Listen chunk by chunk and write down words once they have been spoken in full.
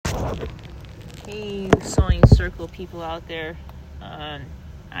Hey, Sewing Circle people out there.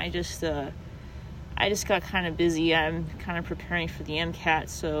 I just got kind of busy. I'm kind of preparing for the MCAT,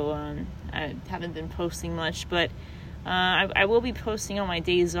 so I haven't been posting much, but I will be posting on my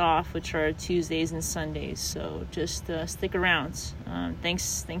days off, which are Tuesdays and Sundays, so just stick around.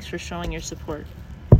 Thanks for showing your support.